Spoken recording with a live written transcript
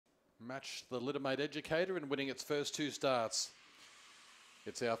matched the Littermate Educator in winning its first 2 starts.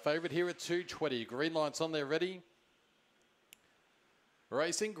 It's our favourite here at 2:20. Green lights on there, ready.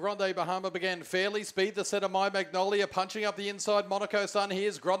 Racing, Grande Bahama began fairly. Speed the centre, My Magnolia, punching up the inside. Monaco Sun.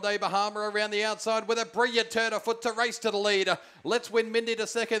 Here's Grande Bahama around the outside with a brilliant turn of foot to race to the lead. Let's Win Mindy to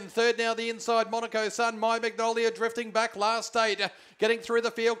second. Third now the inside, Monaco Sun. My Magnolia drifting back last 8. Getting through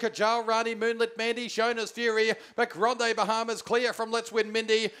the field, Kajal Rani, Moonlit Mandy, Shona's Fury. But Grande Bahama's clear from Let's Win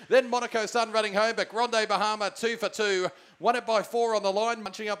Mindy. Then Monaco Sun running home, but Grande Bahama 2 for 2. Won it by 4 on the line,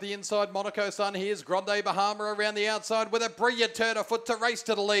 punching up the inside, Monaco Sun. Here's Grande Bahama around the outside with a brilliant turn of foot to race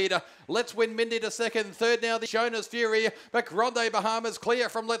to the lead. Let's Win Mindy to second. Third now the Shona's Fury, but Grande Bahama's clear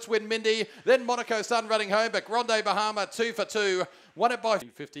from Let's Win Mindy. Then Monaco Sun running home, but Grande Bahama 2 for 2. Won it by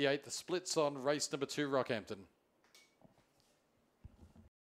 58. The splits on race number 2, Rockhampton.